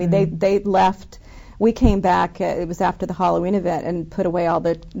 I mean, they left. We came back, it was after the Halloween event, and put away all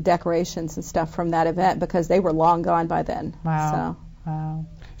the decorations and stuff from that event because they were long gone by then. Wow.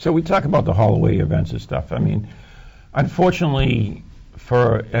 So we talk about the Halloween events and stuff. I mean, unfortunately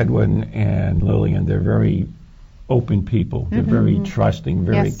for Edwin and Lillian, they're very open people. They're very trusting,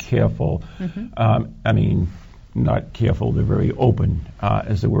 very careful. I mean, not careful, they're very open,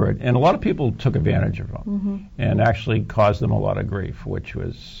 is the word. And a lot of people took advantage of them and actually caused them a lot of grief, which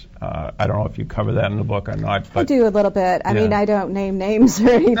was, I don't know if you cover that in the book or not. But I do a little bit. I mean, I don't name names or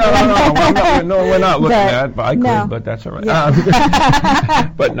anything. No, we're not looking at it, but I could, but that's all right.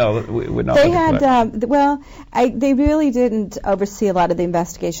 Yeah. But no, we're not They had, they really didn't oversee a lot of the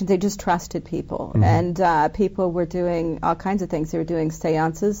investigations. They just trusted people. And people were doing all kinds of things. They were doing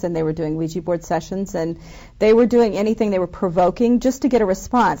seances, and they were doing Ouija board sessions, and they were doing anything they were provoking just to get a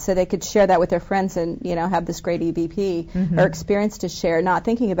response so they could share that with their friends and, have this great EVP or experience to share, not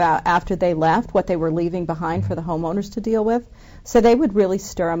thinking about after they left what they were leaving behind for the homeowners to deal with. So they would really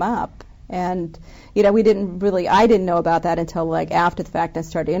stir them up. And, I didn't know about that until after the fact. I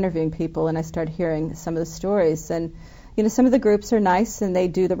started interviewing people and I started hearing some of the stories. And, some of the groups are nice and they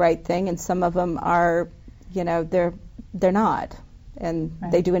do the right thing, and some of them are, they're not. And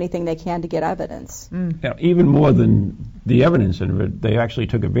they do anything they can to get evidence. Even more than the evidence of it, they actually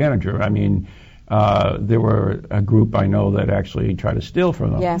took advantage of it. I mean, there were a group I know that actually tried to steal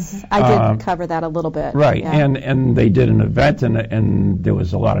from them. Yes, I did cover that a little bit. Right, yeah. and they did an event, and there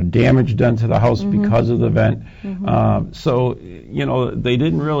was a lot of damage done to the house because of the event. So, they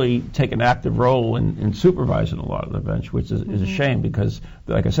didn't really take an active role in supervising a lot of the events, which is a shame because,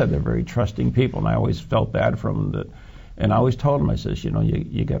 like I said, they're very trusting people, and I always felt bad for them. And I always told them, I says,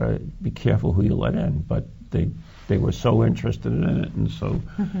 you got to be careful who you let in. But they were so interested in it, and so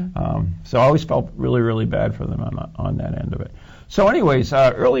so I always felt really, really bad for them on that end of it. So anyways,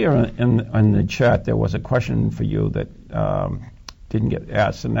 earlier in the chat, there was a question for you that didn't get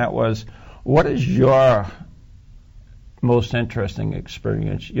asked, and that was, what is your most interesting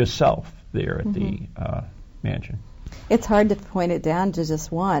experience yourself there at the mansion? It's hard to point it down to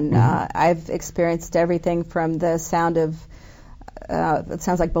just one. I've experienced everything from the sound of, it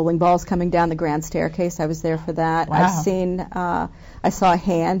sounds like bowling balls coming down the grand staircase. I was there for that. Wow. I saw a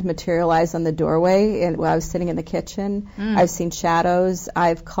hand materialize on the doorway while I was sitting in the kitchen. I've seen shadows.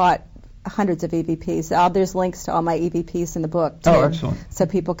 I've caught hundreds of EVPs. There's links to all my EVPs in the book, too. Oh, excellent. So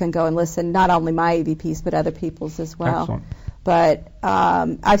people can go and listen, not only my EVPs, but other people's as well. Excellent. But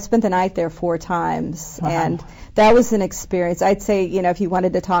I've spent the night there 4 times, and that was an experience. I'd say, if you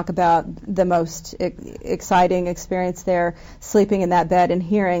wanted to talk about the most exciting experience there, sleeping in that bed and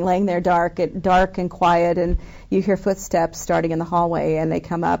laying there dark and quiet, and you hear footsteps starting in the hallway, and they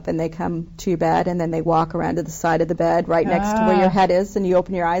come up and they come to your bed, and then they walk around to the side of the bed right next to where your head is, and you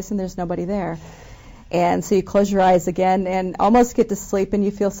open your eyes and there's nobody there. And so you close your eyes again and almost get to sleep, and you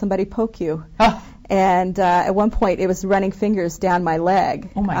feel somebody poke you. And at one point, it was running fingers down my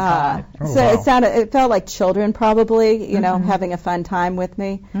leg. Oh my God! It felt like children, probably, having a fun time with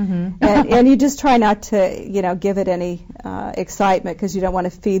me. And you just try not to, give it any excitement because you don't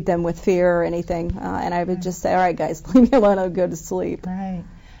want to feed them with fear or anything. And I would just say, all right, guys, leave me alone. I'll go to sleep. Right.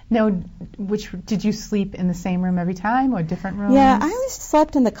 Now, did you sleep in the same room every time or different rooms? Yeah, I always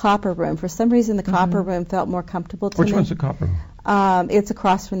slept in the copper room. For some reason, the copper room felt more comfortable to me. Which one's the copper room? It's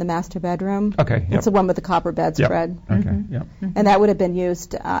across from the master bedroom. Okay. Yep. It's the one with the copper bedspread. Okay. Yep. And that would have been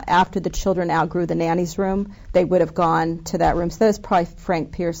used after the children outgrew the nanny's room. They would have gone to that room. So that was probably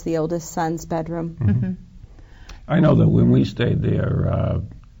Frank Pierce, the oldest son's bedroom. I know that when we stayed there,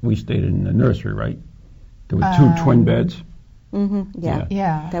 we stayed in the nursery, right? There were 2 twin beds.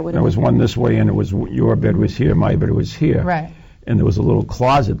 Yeah. That would There have was one this way, and it was your bed was here, my bed was here. Right. And there was a little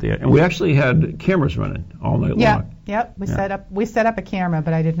closet there, and we actually had cameras running all night long. Yep. We set up a camera,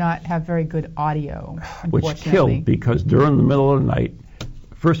 but I did not have very good audio, Which unfortunately. killed, because during the middle of the night,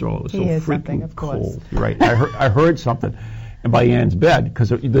 first of all, it was so Here's something, freaking of course. cold. You're right. I heard something by Ann's bed, because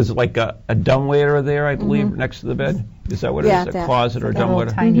there's like a dumbwaiter there, I believe, next to the bed. Is that what it is? A closet or a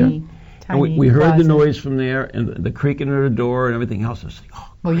dumbwaiter? Tiny. And we heard the noise from there, and the creaking of the door and everything else. I was like,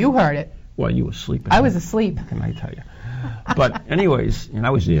 Well, you heard it. Well, you were sleeping. I was asleep. What can I tell you? But anyways, and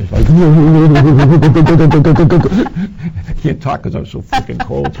I was there like, I can't talk because I was so freaking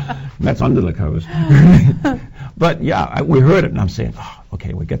cold. And that's under the covers. But yeah, we heard it, and I'm saying,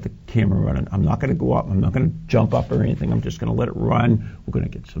 okay, we get the camera running. I'm not going to go up. I'm not going to jump up or anything. I'm just going to let it run. We're going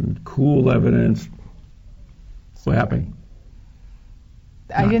to get some cool evidence. What happened?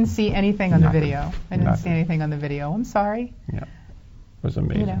 I didn't see anything on the Nothing. video. I didn't see anything on the video. I'm sorry. Yeah, it was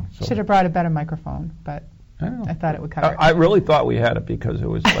amazing. Should have brought a better microphone, but I don't know. I thought it would cover it. I really thought we had it because it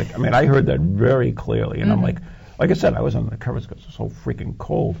was like, I heard that very clearly, and I'm like I said, I was under the covers because it's so freaking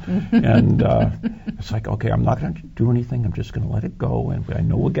cold, and it's like, okay, I'm not going to do anything. I'm just going to let it go, and I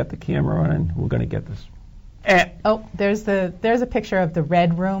know we'll get the camera on, and we're going to get this. Oh, there's a picture of the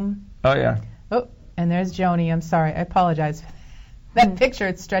red room. Oh yeah. Oh, and there's Joni. I'm sorry. I apologize for that picture.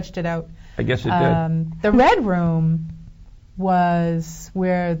 It stretched it out. I guess it did. The red room was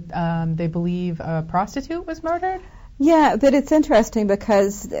where they believe a prostitute was murdered. Yeah, but it's interesting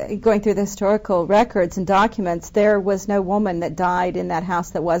because going through the historical records and documents, there was no woman that died in that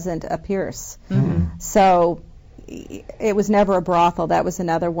house that wasn't a Pierce. So it was never a brothel. That was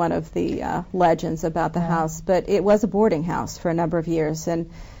another one of the legends about the house. But it was a boarding house for a number of years.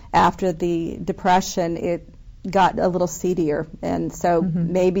 And after the Depression, it got a little seedier, and so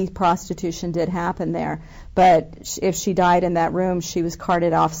maybe prostitution did happen there. But if she died in that room, she was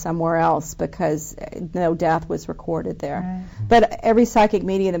carted off somewhere else because no death was recorded there. Right. But every psychic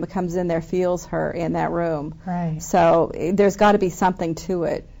medium that comes in there feels her in that room. Right. So there's got to be something to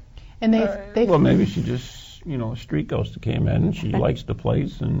it. And they well, maybe she just, a street ghost that came in, and she likes the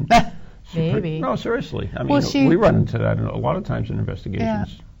place, and maybe. No, seriously. I mean, Well, we run into that a lot of times in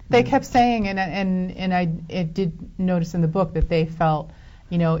investigations. Yeah. They kept saying, and I did notice in the book that they felt,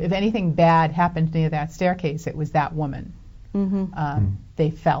 if anything bad happened near that staircase, it was that woman.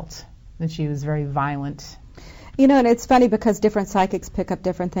 They felt that she was very violent. And it's funny because different psychics pick up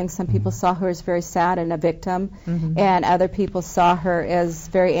different things. Some people saw her as very sad and a victim, and other people saw her as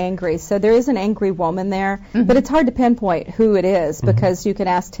very angry. So there is an angry woman there, but it's hard to pinpoint who it is because you can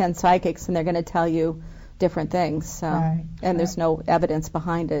ask 10 psychics and they're going to tell you different things, so and there's no evidence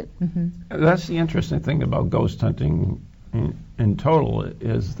behind it. That's the interesting thing about ghost hunting in total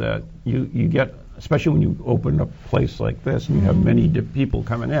is that you get, especially when you open a place like this and you have many people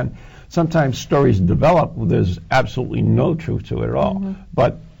coming in, sometimes stories develop where there's absolutely no truth to it at all,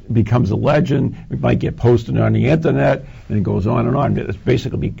 but it becomes a legend. It might get posted on the internet, and it goes on and on. It's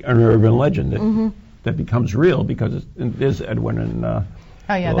basically an urban legend that becomes real because there's Edwin and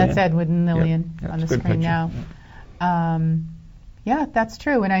Oh, yeah, Lillian. That's Edwin and Lillian Yeah, on the it's a good screen picture. now. Yeah, that's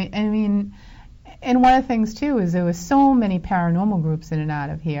true. And I mean, and one of the things, too, is there was so many paranormal groups in and out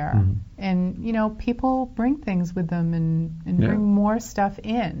of here. And, people bring things with them and bring more stuff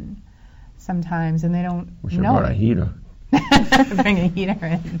in sometimes, and they don't know brought a heater. Bring a heater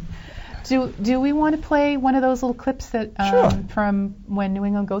in. Do we want to play one of those little clips that from when New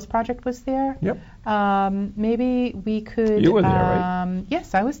England Ghost Project was there? Yep. Maybe we could. You were there, right?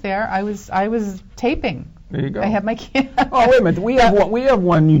 Yes, I was there. I was taping. There you go. I have my camera. Oh, wait a minute. We have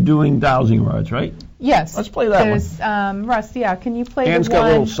one you doing dowsing rods, right? Yes. Let's play that one. Russ, can you play Ann's the one?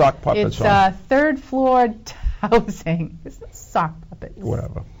 got little sock puppets it's, on. third floor housing. It's not sock puppets.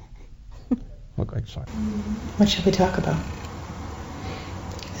 Whatever. Look like sock. What should we talk about?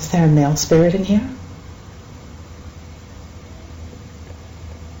 Is there a male spirit in here?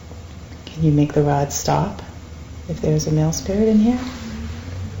 Can you make the rod stop if there's a male spirit in here?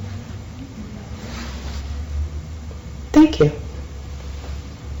 Thank you.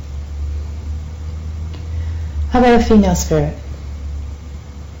 How about a female spirit?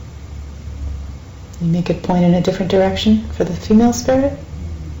 You make it point in a different direction for the female spirit?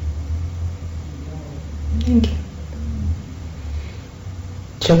 Thank you.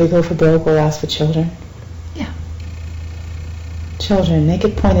 Shall we go for broke or ask for children? Yeah. children. Make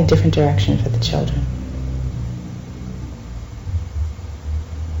it point a different direction for the children.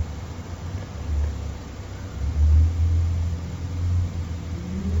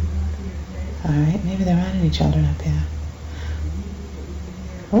 All right, maybe there aren't any children up there.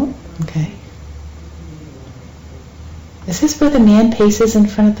 Oh, okay. Is this where the man paces in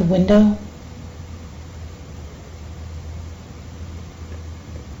front of the window?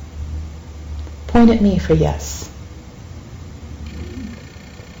 Point at me for yes.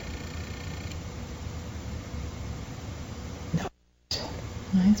 No.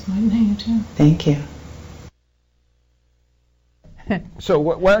 Nice pointing at you too. Thank you. So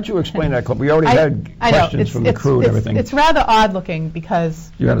why don't you explain that clip? We already had questions from the crew and everything. It's rather odd looking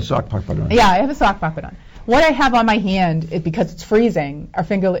because... You had a sock pocket on. Yeah, I have a sock pocket on. What I have on my hand, because it's freezing,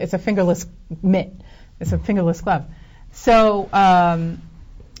 it's a fingerless mitt. It's a fingerless glove. So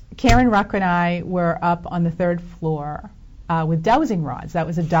Karen Ruck and I were up on the third floor with dowsing rods. That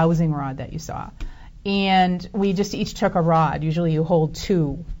was a dowsing rod that you saw. And we just each took a rod. Usually you hold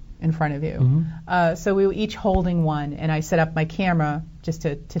two in front of you. Mm-hmm. So we were each holding one, and I set up my camera just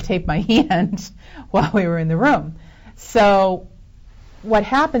to tape my hand while we were in the room. So what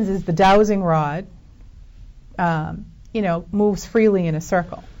happens is the dowsing rod, moves freely in a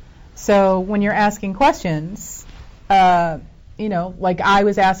circle. So when you're asking questions, like I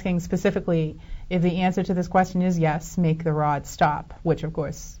was asking specifically, if the answer to this question is yes, make the rod stop, which of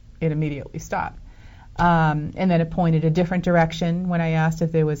course it immediately stopped. And then it pointed a different direction when I asked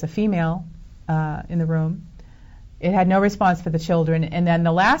if there was a female in the room. It had no response for the children. And then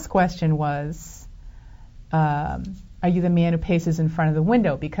the last question was, are you the man who paces in front of the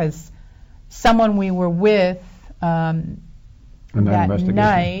window? Because someone we were with that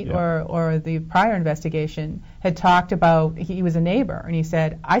night or the prior investigation had talked about, he was a neighbor, and he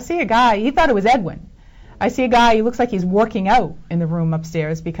said, I see a guy, he thought it was Edwin. I see a guy, he looks like he's working out in the room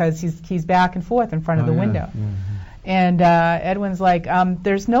upstairs because he's back and forth in front of the window. Mm-hmm. And Edwin's like,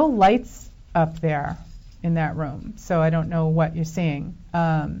 there's no lights up there in that room, so I don't know what you're seeing.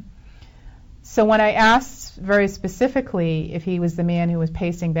 So when I asked very specifically if he was the man who was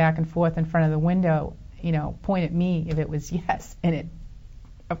pacing back and forth in front of the window, point at me if it was yes, and it,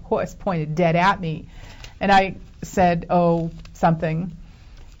 of course, pointed dead at me. And I said, something,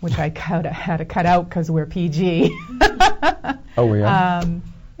 which I had to cut out because we're PG. Oh, we are?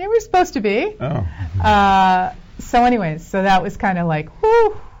 They were supposed to be. Oh. So anyways, so that was kind of like,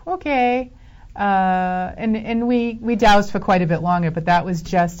 whew, okay. And we doused for quite a bit longer, but that was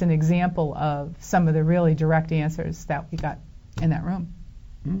just an example of some of the really direct answers that we got in that room.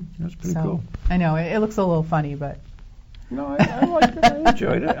 That's pretty cool. I know, it looks a little funny, but... No, I liked it. I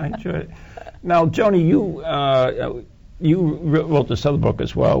enjoyed it. Now, Joni, you wrote this other book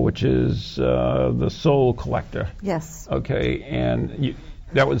as well, which is The Soul Collector. Yes. Okay, and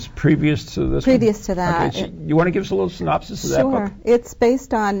that was previous to this Previous to that. Okay, so you want to give us a little synopsis of that book? Sure. It's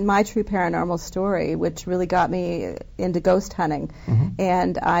based on my true paranormal story, which really got me into ghost hunting. Mm-hmm.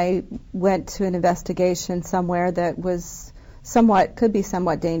 And I went to an investigation somewhere that was could be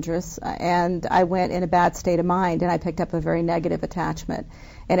somewhat dangerous, and I went in a bad state of mind, and I picked up a very negative attachment,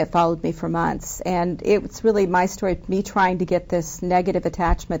 and it followed me for months. And it's really my story, me trying to get this negative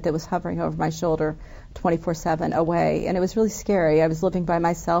attachment that was hovering over my shoulder 24/7 away, and it was really scary. I was living by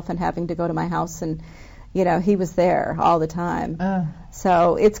myself and having to go to my house, and he was there all the time.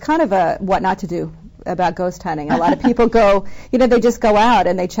 So it's kind of a what not to do about ghost hunting. A lot of people go, they just go out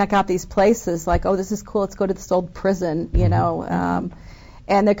and they check out these places like, oh, this is cool, let's go to this old prison,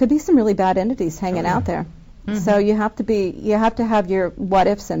 and there could be some really bad entities hanging out there. Mm-hmm. So you have to have your what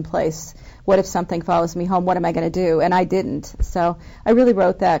ifs in place. What if something follows me home? What am I going to do? And I didn't. So I really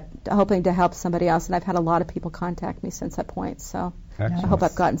wrote that hoping to help somebody else, and I've had a lot of people contact me since that point. So excellent. I hope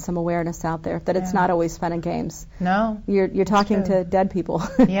I've gotten some awareness out there that it's not always fun and games. No. You're talking to dead people.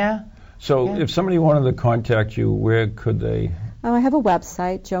 Yeah. So if somebody wanted to contact you, where could they? Oh, I have a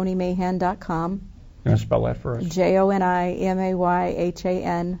website, JoniMahan.com. You want to spell that for us?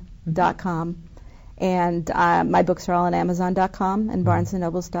 JoniMahan.com. And my books are all on Amazon.com and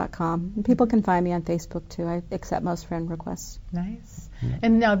BarnesandNobles.com. And people can find me on Facebook, too. I accept most friend requests. Nice. Yeah.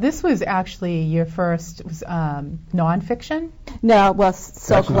 And now this was actually your first nonfiction? No, well,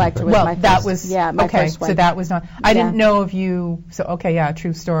 Soul Collector was my first. That was, my first one. So that was not, I didn't know if you,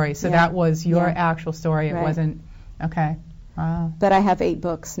 true story. So that was your actual story. It wasn't, okay. Wow. But I have 8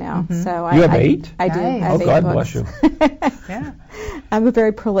 books now. Mm-hmm. So you have 8? I do. Nice. I have 8 God books. Bless you. Yeah. I'm a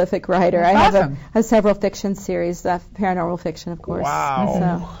very prolific writer. That's awesome. I have several fiction series, paranormal fiction, of course.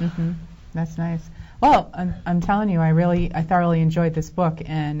 Wow. So. That's nice. Well, I'm telling you, I thoroughly enjoyed this book,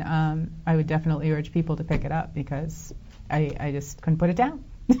 and I would definitely urge people to pick it up because I just couldn't put it down.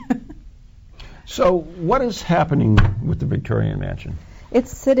 So what is happening with the Victorian Mansion?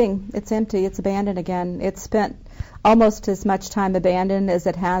 It's sitting. It's empty. It's abandoned again. It's spent almost as much time abandoned as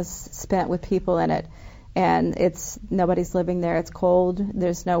it has spent with people in it. And nobody's living there. It's cold.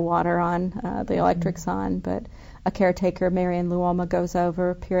 There's no water on. The electric's on. But a caretaker, Marianne Luoma, goes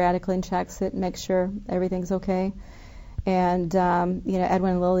over periodically and checks it and makes sure everything's okay. And,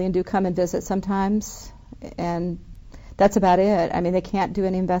 Edwin and Lillian do come and visit sometimes. And that's about it. I mean, they can't do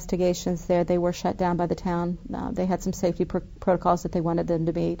any investigations there. They were shut down by the town. They had some safety protocols that they wanted them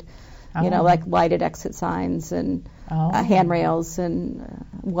to meet, like lighted exit signs and handrails and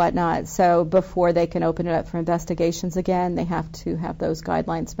whatnot. So before they can open it up for investigations again, they have to have those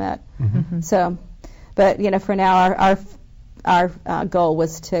guidelines met. Mm-hmm. So, but, for now, our goal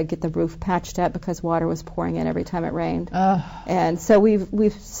was to get the roof patched up because water was pouring in every time it rained. And so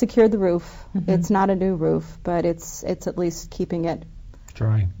we've secured the roof. Mm-hmm. It's not a new roof, but it's at least keeping it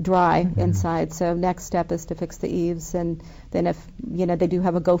dry mm-hmm. inside. So next step is to fix the eaves, and then if they do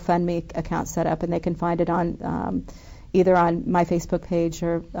have a GoFundMe account set up, and they can find it on either on my Facebook page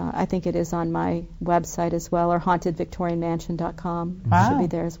or I think it is on my website as well, or hauntedvictorianmansion.com. Wow. Should be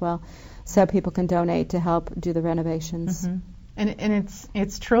there as well. So people can donate to help do the renovations. Mm-hmm. And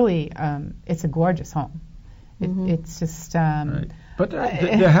it's truly it's a gorgeous home. Mm-hmm. It's just right. But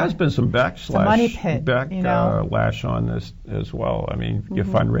there has been some money pit, backlash on this as well. I mean, you're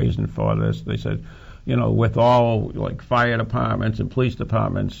Mm-hmm. fundraising for this. They said, with all like fire departments and police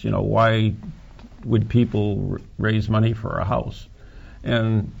departments, why would people raise money for a house?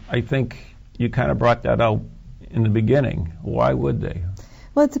 And I think you kind of brought that out in the beginning. Why would they?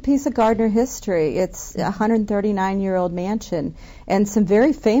 Well, it's a piece of Gardner history. It's a 139-year-old mansion, and some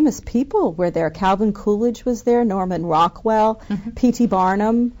very famous people were there. Calvin Coolidge was there, Norman Rockwell, mm-hmm. P.T.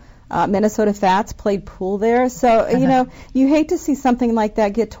 Barnum, Minnesota Fats played pool there. So, you hate to see something like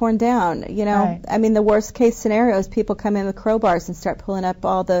that get torn down. Right. I mean, the worst-case scenario is people come in with crowbars and start pulling up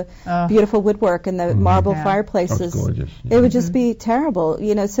all the beautiful woodwork and the mm-hmm. marble Yeah. fireplaces. That's gorgeous. Yeah. It would just be terrible.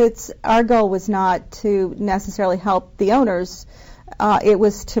 So our goal was not to necessarily help the owners. It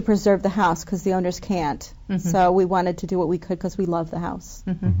was to preserve the house because the owners can't. Mm-hmm. So we wanted to do what we could because we love the house.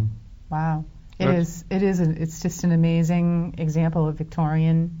 Mm-hmm. Mm-hmm. Wow. It's just an amazing example of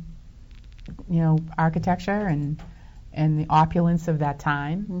Victorian, architecture and the opulence of that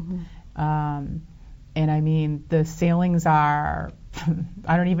time. Mm-hmm. And I mean, the ceilings are,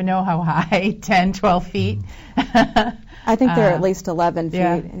 I don't even know how high, 10, 12 feet. I think they're at least 11 feet.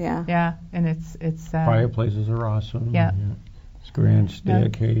 Yeah. Yeah. And it's fireplaces are awesome. Yeah. It's grand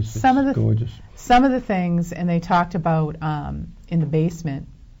staircase. It's gorgeous. Some of the things, and they talked about in the basement,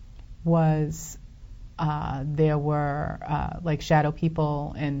 was there were like shadow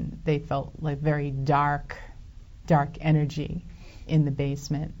people, and they felt like very dark energy in the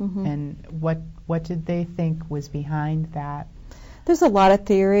basement. Mm-hmm. And what did they think was behind that? There's a lot of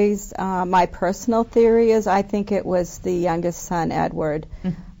theories. My personal theory is I think it was the youngest son, Edward.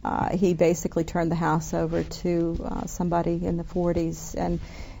 Mm-hmm. He basically turned the house over to somebody in the 40s, and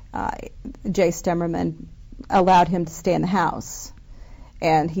Jay Stemmerman allowed him to stay in the house.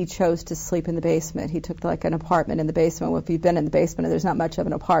 And he chose to sleep in the basement. He took like an apartment in the basement. Well, if you've been in the basement, there's not much of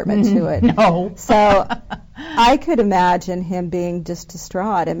an apartment to it. No. So I could imagine him being just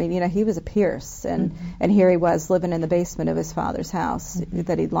distraught. I mean, he was a Pierce, and here he was living in the basement of his father's house,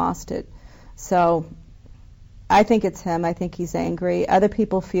 that he'd lost it. So I think it's him. I think he's angry. Other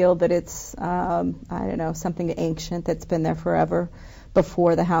people feel that it's, something ancient that's been there forever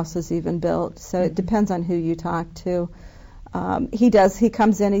before the house was even built. So it depends on who you talk to. He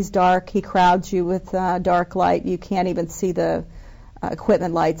comes in, he's dark, he crowds you with dark light. You can't even see the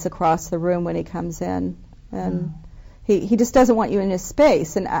equipment lights across the room when he comes in. And he just doesn't want you in his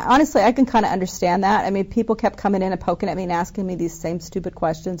space. And honestly, I can kind of understand that. I mean, people kept coming in and poking at me and asking me these same stupid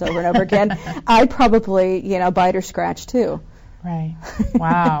questions over and over again. I'd probably, bite or scratch too. Right.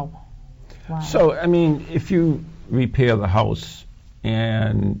 Wow. So, I mean, if you repair the house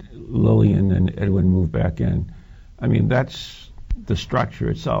and Lillian and Edwin move back in, I mean, that's the structure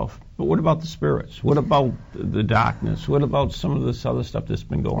itself. But what about the spirits? What about the darkness? What about some of this other stuff that's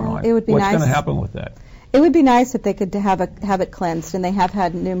been going on? It would be What's nice. going to happen with that? It would be nice if they could have it cleansed, and they have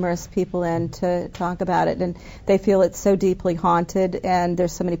had numerous people in to talk about it, and they feel it's so deeply haunted, and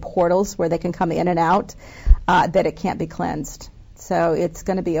there's so many portals where they can come in and out that it can't be cleansed. So it's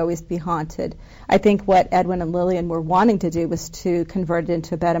going to always be haunted. I think what Edwin and Lillian were wanting to do was to convert it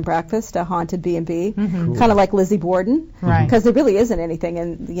into a bed and breakfast, a haunted B&B, kind of like Lizzie Borden, because there really isn't anything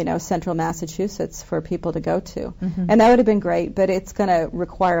in central Massachusetts for people to go to, and that would have been great. But it's going to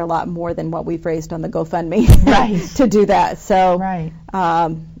require a lot more than what we've raised on the GoFundMe to do that. So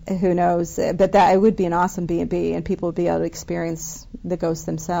who knows? But that it would be an awesome B&B, and people would be able to experience the ghosts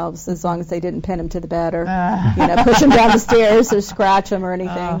themselves, as long as they didn't pin them to the bed or push them down the stairs or scratch them or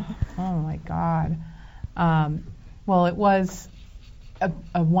anything. Oh my God. Well, it was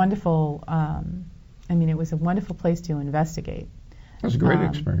a wonderful. It was a wonderful place to investigate. It was a great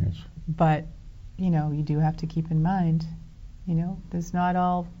experience. But you do have to keep in mind, there's not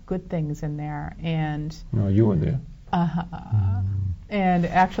all good things in there, and. No, you were there. And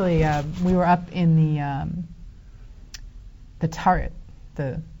actually, we were up in the turret,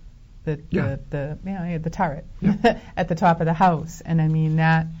 the turret at the top of the house, and I mean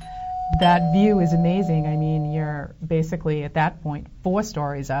that view is amazing. I mean, you're basically at that point 4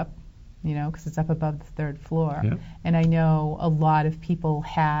 stories up, because it's up above the 3rd floor, and I know a lot of people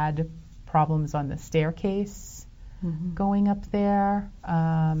had problems on the staircase going up there.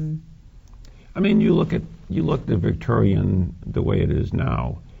 I mean, you look at the Victorian the way it is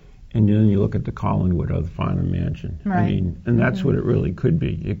now, and then you look at the Collinwood or the Farnham Mansion. Right. I mean, and that's what it really could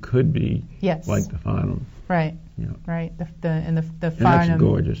be. It could be like the Farnham. Right. Right. The Farnham. And that's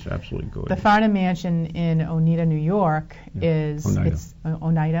gorgeous, absolutely gorgeous. The Farnham Mansion in Oneida, New York is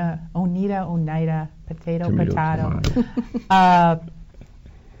Oneida. Oneida, potato. Tomato.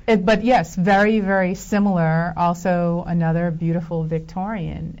 But yes, very, very similar. Also, another beautiful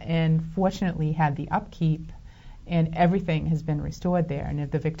Victorian, and fortunately had the upkeep, and everything has been restored there. And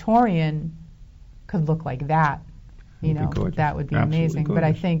if the Victorian could look like that, that would be amazing. Gorgeous. But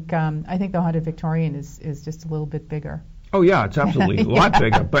I think the haunted Victorian is just a little bit bigger. Oh yeah, it's absolutely a lot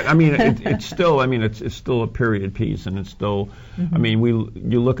bigger. But I mean, it's still a period piece, and it's still. I mean,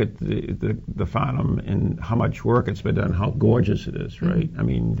 you look at the Farnham and how much work it's been done, how gorgeous it is, right? I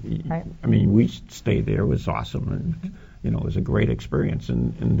mean, we stayed there. It was awesome, and it was a great experience.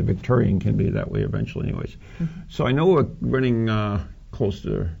 And the Victorian can be that way eventually, anyways. So I know we're running close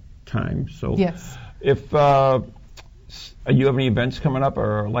to time. So if you have any events coming up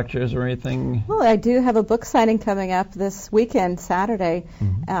or lectures or anything? Well, I do have a book signing coming up this weekend, Saturday,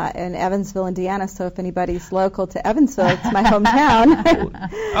 in Evansville, Indiana. So if anybody's local to Evansville, it's my hometown.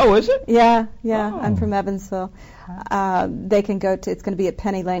 Oh, is it? Yeah. Oh. I'm from Evansville. They can go to, it's going to be at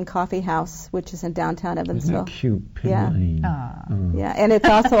Penny Lane Coffee House, which is in downtown Evansville. Isn't that cute, Penny Lane? Yeah, and it's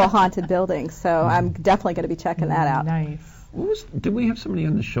also a haunted building, so I'm definitely going to be checking that out. Nice. Did we have somebody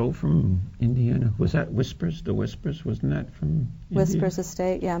on the show from Indiana? Was that Whispers? The Whispers, wasn't that from Indiana? Whispers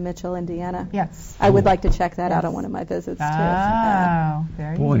Estate, Mitchell, Indiana. Yes. I would like to check that out on one of my visits, too. Oh,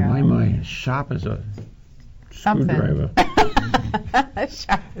 there you go. Boy, my mind is sharp as a screwdriver.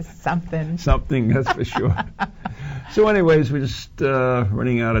 Sharp as something. Something, that's for sure. So anyways, we're just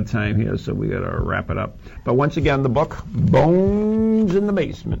running out of time here, so we got to wrap it up. But once again, the book, Bones in the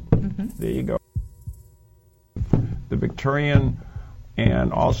Basement. There you go. The Victorian,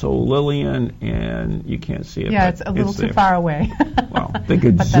 and also Lillian, and you can't see it. Yeah, it's a little too far away. Well, they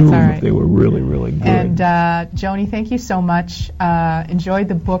could zoom if they were really, really good. And Joni, thank you so much. Enjoyed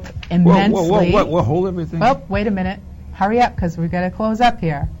the book immensely. Whoa, hold everything. Oh, wait a minute. Hurry up, because we've got to close up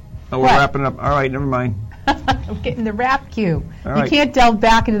here. Oh, we're wrapping up. All right, never mind. I'm getting the wrap cue. Right. You can't delve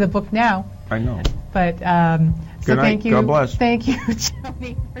back into the book now. I know. But good night. Thank you. God bless. Thank you,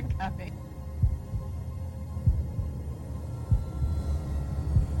 Joni, for coming.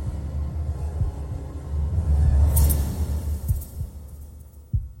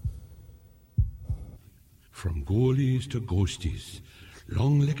 From ghoulies to ghosties,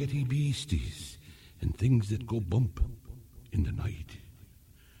 long-leggedy beasties, and things that go bump in the night.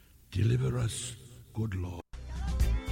 Deliver us, good Lord.